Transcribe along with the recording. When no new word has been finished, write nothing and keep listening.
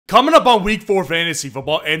Coming up on week 4 fantasy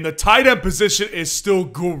football, and the tight end position is still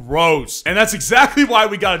gross. And that's exactly why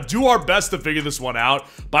we got to do our best to figure this one out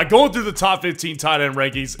by going through the top 15 tight end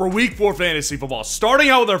rankings for week 4 fantasy football. Starting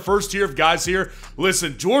out with our first tier of guys here.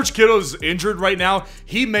 Listen, George Kittle is injured right now.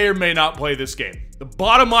 He may or may not play this game. The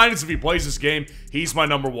bottom line is if he plays this game, he's my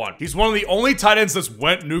number 1. He's one of the only tight ends that's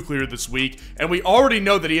went nuclear this week, and we already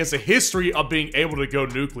know that he has a history of being able to go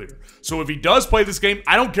nuclear. So if he does play this game,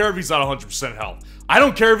 I don't care if he's at 100% health. I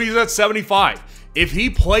don't care if he's at 75. If he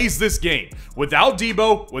plays this game without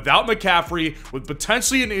Debo, without McCaffrey, with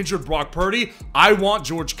potentially an injured Brock Purdy, I want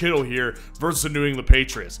George Kittle here versus the New England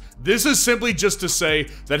Patriots. This is simply just to say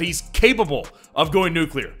that he's capable of going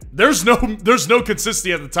nuclear. There's no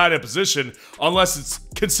consistency at the tight end position unless it's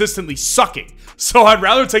consistently sucking. So I'd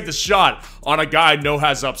rather take the shot on a guy I know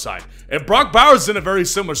has upside. And Brock Bowers is in a very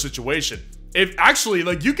similar situation. If actually,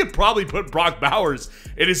 like, you could probably put Brock Bowers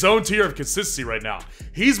in his own tier of consistency right now.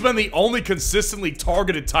 He's been the only consistently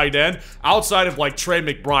targeted tight end outside of, like, Trey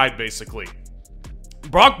McBride, basically.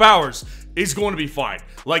 Brock Bowers is going to be fine.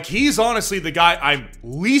 Like, he's honestly the guy I'm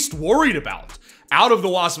least worried about out of the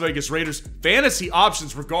Las Vegas Raiders fantasy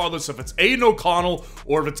options, regardless if it's Aiden O'Connell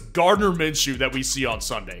or if it's Gardner Minshew that we see on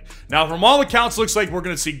Sunday. Now, from all accounts, looks like we're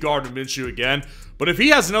going to see Gardner Minshew again. But if he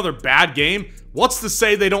has another bad game, what's to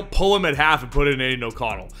say they don't pull him at half and put in Aiden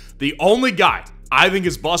O'Connell? The only guy I think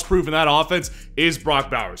is bust-proof in that offense is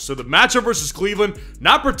Brock Bowers. So the matchup versus Cleveland,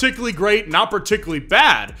 not particularly great, not particularly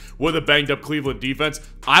bad with a banged-up Cleveland defense.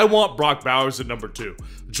 I want Brock Bowers at number 2.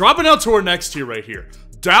 Dropping out to our next tier right here.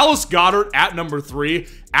 Dallas Goedert at number 3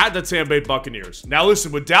 at the Tampa Bay Buccaneers. Now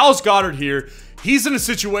listen, with Dallas Goedert here, he's in a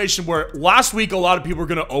situation where last week a lot of people are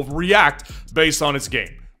going to overreact based on his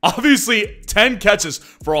game. Obviously, 10 catches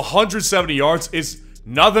for 170 yards is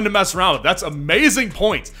nothing to mess around with. That's amazing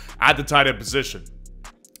points at the tight end position.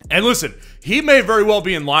 And listen, he may very well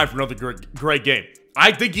be in line for another great game.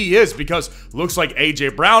 I think he is, because looks like A.J.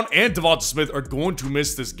 Brown and Devonta Smith are going to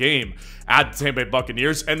miss this game at the Tampa Bay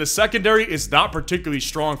Buccaneers, and the secondary is not particularly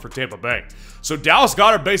strong for Tampa Bay. So Dallas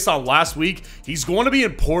Goedert, based on last week, he's going to be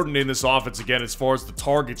important in this offense again as far as the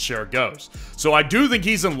target share goes. So I do think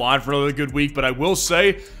he's in line for another good week, but I will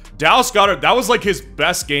say Dallas Goedert, that was like his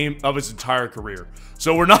best game of his entire career.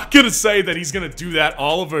 So we're not going to say that he's going to do that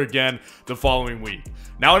all over again the following week.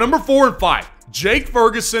 Now at number 4 and 5, Jake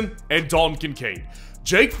Ferguson and Dalton Kincaid.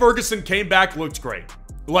 Jake Ferguson came back, looked great.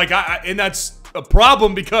 And that's a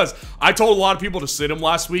problem because I told a lot of people to sit him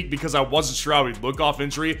last week because I wasn't sure how he'd look off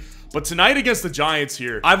injury. But tonight against the Giants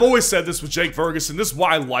here, I've always said this with Jake Ferguson. This is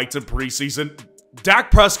why I liked him preseason. Dak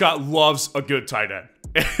Prescott loves a good tight end.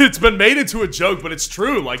 It's been made into a joke, but it's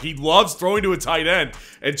true. Like, he loves throwing to a tight end,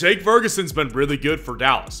 and Jake Ferguson's been really good for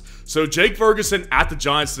Dallas. So Jake Ferguson at the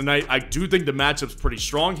Giants tonight, I do think the matchup's pretty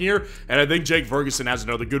strong here, and I think Jake Ferguson has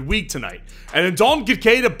another good week tonight. And then Dalton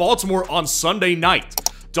Kincaid at Baltimore on Sunday night.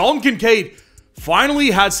 Dalton Kincaid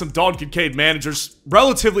finally had some Dalton Kincaid managers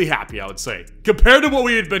relatively happy, I would say. Compared to what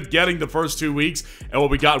we had been getting the first 2 weeks and what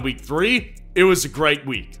we got in week 3, it was a great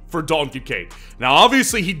week for Dalton Kincaid. Now,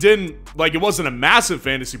 obviously, he didn't, like, it wasn't a massive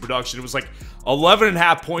fantasy production. It was like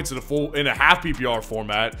 11.5 points in a half PPR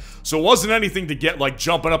format. So it wasn't anything to get, like,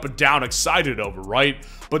 jumping up and down excited over, right?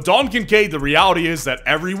 But Dalton Kincaid, the reality is that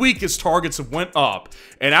every week his targets have went up.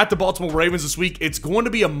 And at the Baltimore Ravens this week, it's going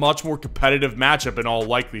to be a much more competitive matchup in all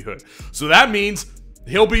likelihood. So that means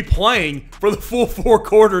he'll be playing for the full 4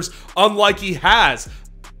 quarters, unlike he has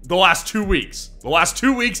the last 2 weeks. The last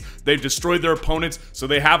 2 weeks, they've destroyed their opponents, so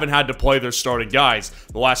they haven't had to play their starting guys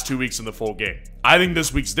the last 2 weeks in the full game. I think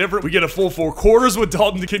this week's different. We get a full 4 quarters with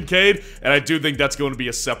Dalton Kincaid, and I do think that's going to be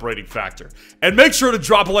a separating factor. And make sure to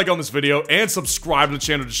drop a like on this video and subscribe to the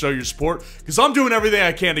channel to show your support, because I'm doing everything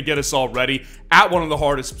I can to get us all ready at one of the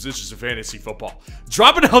hardest positions in fantasy football.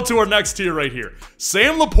 Dropping out to our next tier right here.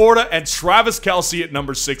 Sam Laporta and Travis Kelce at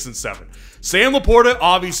number 6 and 7. Sam Laporta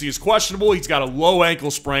obviously is questionable. He's got a low ankle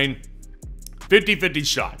sprain. 50-50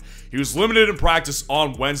 shot. He was limited in practice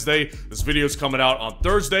on Wednesday. This video is coming out on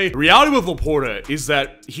Thursday. The reality with Laporta is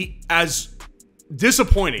that as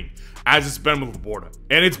disappointing as it's been with Laporta,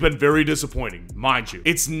 and it's been very disappointing, mind you,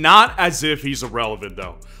 it's not as if he's irrelevant,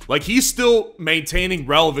 though. Like, he's still maintaining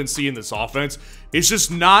relevancy in this offense. It's just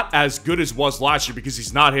not as good as it was last year because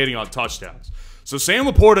he's not hitting on touchdowns. So Sam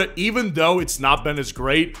Laporta, even though it's not been as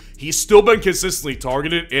great, he's still been consistently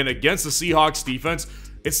targeted, and against the Seahawks defense,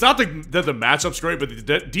 it's not that the matchup's great, but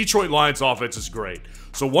the Detroit Lions offense is great.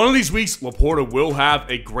 So one of these weeks, Laporta will have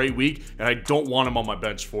a great week, and I don't want him on my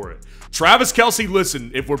bench for it. Travis Kelce,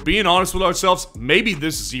 listen, if we're being honest with ourselves, maybe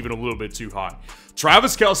this is even a little bit too high.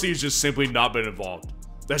 Travis Kelce has just simply not been involved.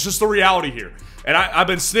 That's just the reality here. And I've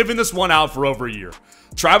been sniffing this one out for over a year.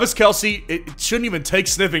 Travis Kelce, it shouldn't even take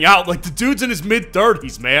sniffing out. Like, the dude's in his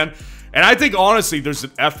mid-30s, man. And I think, honestly, there's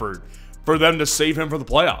an effort for them to save him for the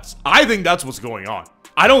playoffs. I think that's what's going on.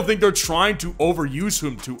 I don't think they're trying to overuse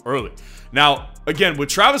him too early. Now, again, with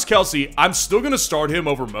Travis Kelce, I'm still going to start him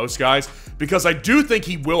over most guys because I do think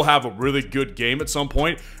he will have a really good game at some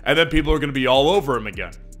point, and then people are going to be all over him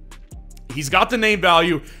again. He's got the name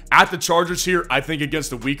value at the Chargers here, I think,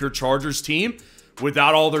 against a weaker Chargers team.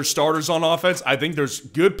 Without all their starters on offense, I think there's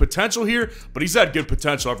good potential here, but he's had good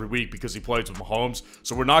potential every week because he plays with Mahomes,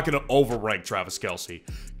 so we're not going to overrank Travis Kelce.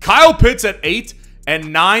 Kyle Pitts at 8,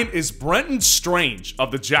 and 9 is Brenton Strange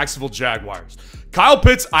of the Jacksonville Jaguars. Kyle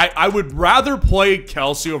Pitts, I would rather play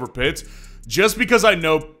Kelce over Pitts just because I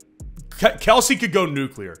know Kelce could go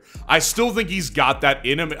nuclear. I still think he's got that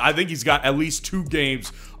in him. I think he's got at least 2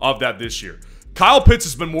 games of that this year. Kyle Pitts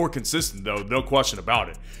has been more consistent, though, no question about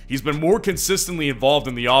it. He's been more consistently involved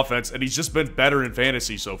in the offense, and he's just been better in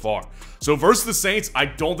fantasy so far. So versus the Saints, I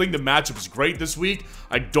don't think the matchup is great this week.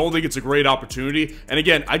 I don't think it's a great opportunity. And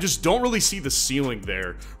again, I just don't really see the ceiling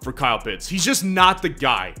there for Kyle Pitts. He's just not the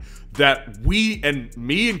guy that we, and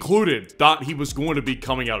me included, thought he was going to be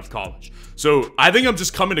coming out of college. So I think I'm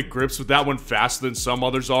just coming to grips with that one faster than some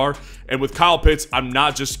others are. And with Kyle Pitts, I'm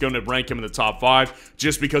not just going to rank him in the top 5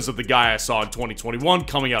 just because of the guy I saw in 2021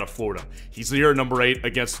 coming out of Florida. He's here at number 8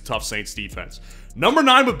 against the tough Saints defense. Number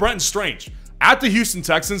 9 with Brenton Strange. At the Houston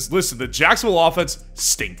Texans, listen, the Jacksonville offense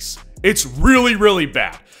stinks. It's really, really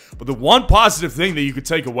bad. But the one positive thing that you could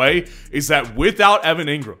take away is that without Evan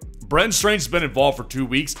Ingram, Brenton Strange has been involved for 2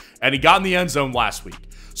 weeks, and he got in the end zone last week.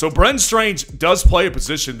 So Brenton Strange does play a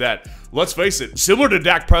position that, let's face it, similar to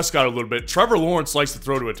Dak Prescott a little bit, Trevor Lawrence likes to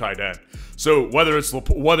throw to a tight end. So whether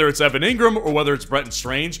it's Evan Ingram or whether it's Brenton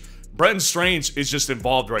Strange is just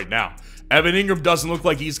involved right now. Evan Ingram doesn't look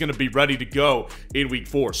like he's going to be ready to go in week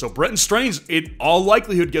 4. So Brenton Strange, in all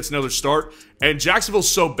likelihood, gets another start. And Jacksonville's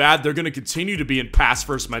so bad, they're going to continue to be in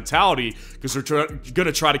pass-first mentality because they're going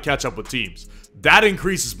to try to catch up with teams. That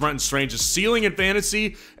increases Brenton Strange's ceiling in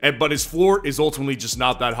fantasy, but his floor is ultimately just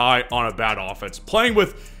not that high on a bad offense. Playing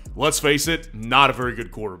with, let's face it, not a very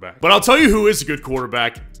good quarterback. But I'll tell you who is a good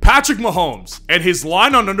quarterback. Patrick Mahomes. And his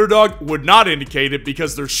line on underdog would not indicate it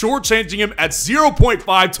because they're shortchanging him at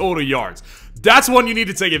 0.5 total yards. That's one you need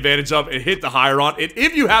to take advantage of and hit the higher on. And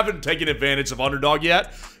if you haven't taken advantage of underdog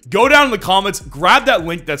yet, go down in the comments, grab that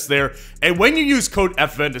link that's there, and when you use code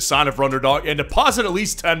FN to sign up for underdog and deposit at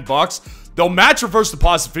least $10, they'll match your first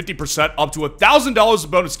deposit 50% up to $1,000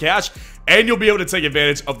 of bonus cash, and you'll be able to take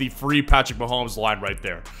advantage of the free Patrick Mahomes line right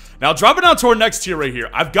there. Now, dropping down to our next tier right here,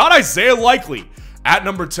 I've got Isaiah Likely at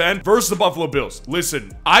number 10 versus the Buffalo Bills.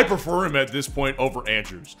 Listen, I prefer him at this point over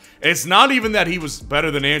Andrews. It's not even that he was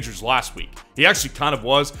better than Andrews last week. He actually kind of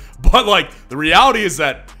was. But, like, the reality is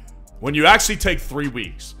that when you actually take 3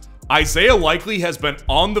 weeks, Isaiah Likely has been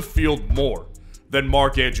on the field more than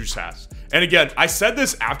Mark Andrews has. And again, I said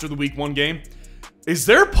this after the week 1 game. Is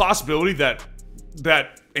there a possibility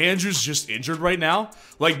that Andrews just injured right now?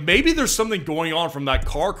 Like, maybe there's something going on from that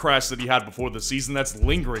car crash that he had before the season that's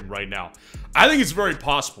lingering right now. I think it's very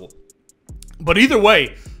possible. But either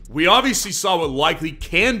way, we obviously saw what Likely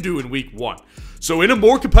can do in week 1. So in a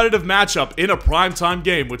more competitive matchup, in a primetime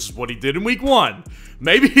game, which is what he did in week 1,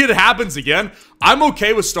 maybe it happens again. I'm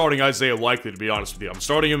okay with starting Isaiah Likely, to be honest with you. I'm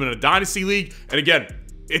starting him in a dynasty league. And again,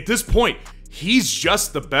 at this point, he's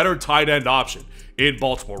just the better tight end option in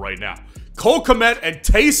Baltimore right now. Cole Kmet and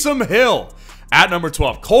Taysom Hill at number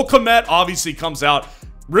 12. Cole Kmet obviously comes out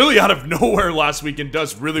really out of nowhere last week and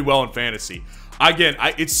does really well in fantasy. Again,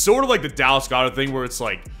 it's sort of like the Dallas Goedert thing where it's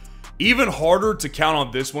like even harder to count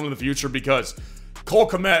on this one in the future because Cole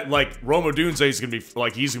Kmet, like Rome Odunze is going to be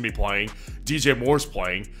like he's going to be playing. DJ Moore's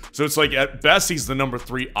playing. So it's like at best he's the number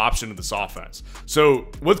 3 option in this offense. So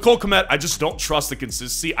with Cole Kmet, I just don't trust the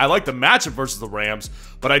consistency. I like the matchup versus the Rams,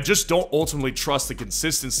 but I just don't ultimately trust the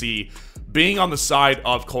consistency being on the side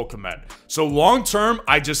of Cole Kmet. So long term,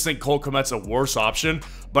 I just think Cole Kmet's a worse option.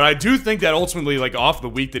 But I do think that ultimately, like off the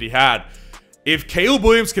week that he had, if Caleb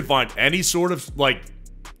Williams can find any sort of like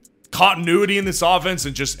continuity in this offense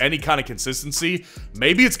and just any kind of consistency,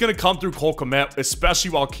 maybe it's going to come through Cole Kmet,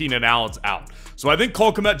 especially while Keenan Allen's out. So I think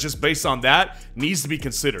Cole Kmet, just based on that, needs to be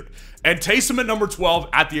considered. And Taysom at number 12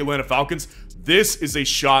 at the Atlanta Falcons, this is a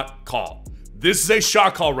shot call. This is a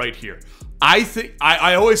shot call right here.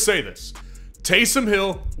 I always say this. Taysom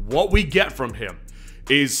Hill, what we get from him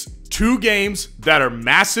is 2 games that are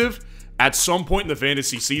massive at some point in the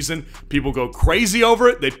fantasy season. People go crazy over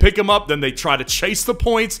it. They pick him up, then they try to chase the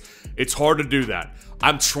points. It's hard to do that.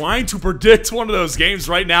 I'm trying to predict one of those games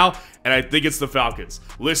right now, and I think it's the Falcons.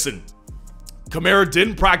 Listen, Kamara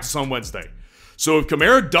didn't practice on Wednesday. So if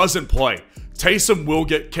Kamara doesn't play, Taysom will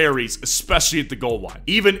get carries, especially at the goal line.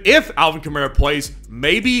 Even if Alvin Kamara plays,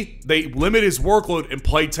 maybe they limit his workload and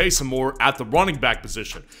play Taysom more at the running back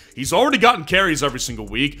position. He's already gotten carries every single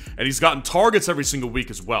week, and he's gotten targets every single week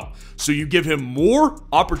as well. So you give him more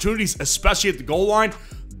opportunities, especially at the goal line.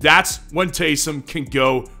 That's when Taysom can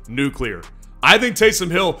go nuclear. I think Taysom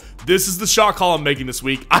Hill, this is the shot call I'm making this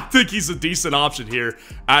week. I think he's a decent option here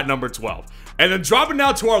at number 12. And then dropping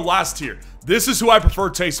down to our last tier. This is who I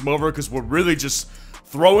prefer Taysom over because we're really just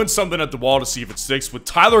throwing something at the wall to see if it sticks with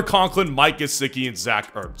Tyler Conklin, Mike Gesicki, and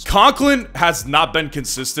Zach Ertz. Conklin has not been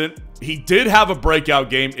consistent. He did have a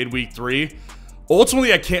breakout game in week 3.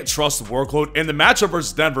 Ultimately, I can't trust the workload, and the matchup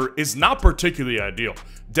versus Denver is not particularly ideal.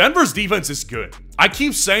 Denver's defense is good. I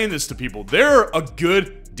keep saying this to people. They're a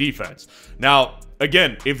good defense. Now,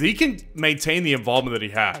 again, if he can maintain the involvement that he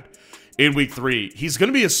had in week 3, he's going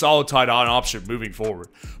to be a solid tight end option moving forward.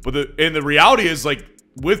 But the reality is, like,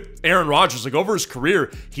 with Aaron Rodgers, like, over his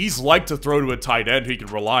career, he's liked to throw to a tight end who he can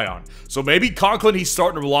rely on. So maybe Conklin, he's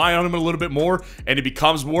starting to rely on him a little bit more, and it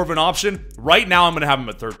becomes more of an option. Right now, I'm going to have him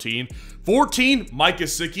at 13. 14, Mike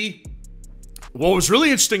Gesicki. What was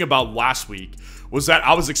really interesting about last week was that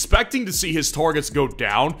I was expecting to see his targets go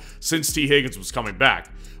down since T. Higgins was coming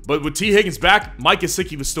back. But with T. Higgins back, Mike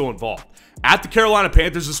Gesicki was still involved. At the Carolina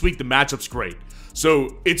Panthers this week, the matchup's great.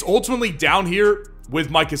 So it's ultimately down here with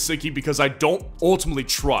Mike Gesicki because I don't ultimately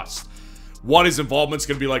trust what his involvement's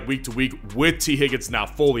going to be like week to week with T. Higgins now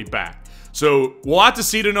fully back. So we'll have to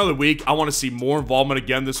see it another week. I want to see more involvement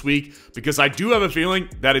again this week because I do have a feeling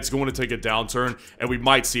that it's going to take a downturn, and we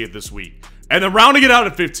might see it this week. And then rounding it out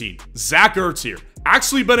at 15, Zach Ertz here.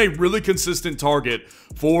 Actually been a really consistent target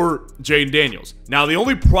for Jaden Daniels. Now, the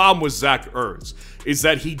only problem with Zach Ertz is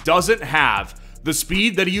that he doesn't have the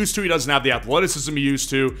speed that he used to. He doesn't have the athleticism he used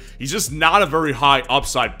to. He's just not a very high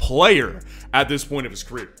upside player at this point of his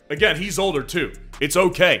career. Again, he's older too. It's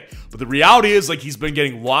okay. But the reality is, like, he's been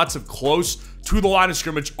getting lots of close to the line of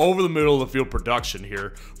scrimmage over the middle of the field production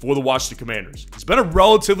here for the Washington Commanders. He's been a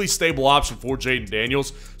relatively stable option for Jaden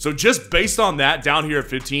Daniels. So just based on that, down here at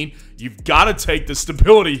 15, you've got to take the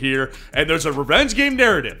stability here. And there's a revenge game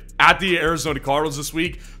narrative at the Arizona Cardinals this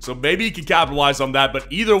week. So maybe he can capitalize on that. But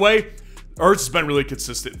either way, Ertz has been really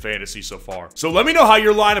consistent in fantasy so far. So let me know how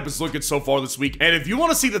your lineup is looking so far this week. And if you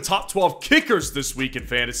want to see the top 12 kickers this week in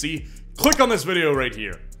fantasy, click on this video right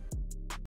here.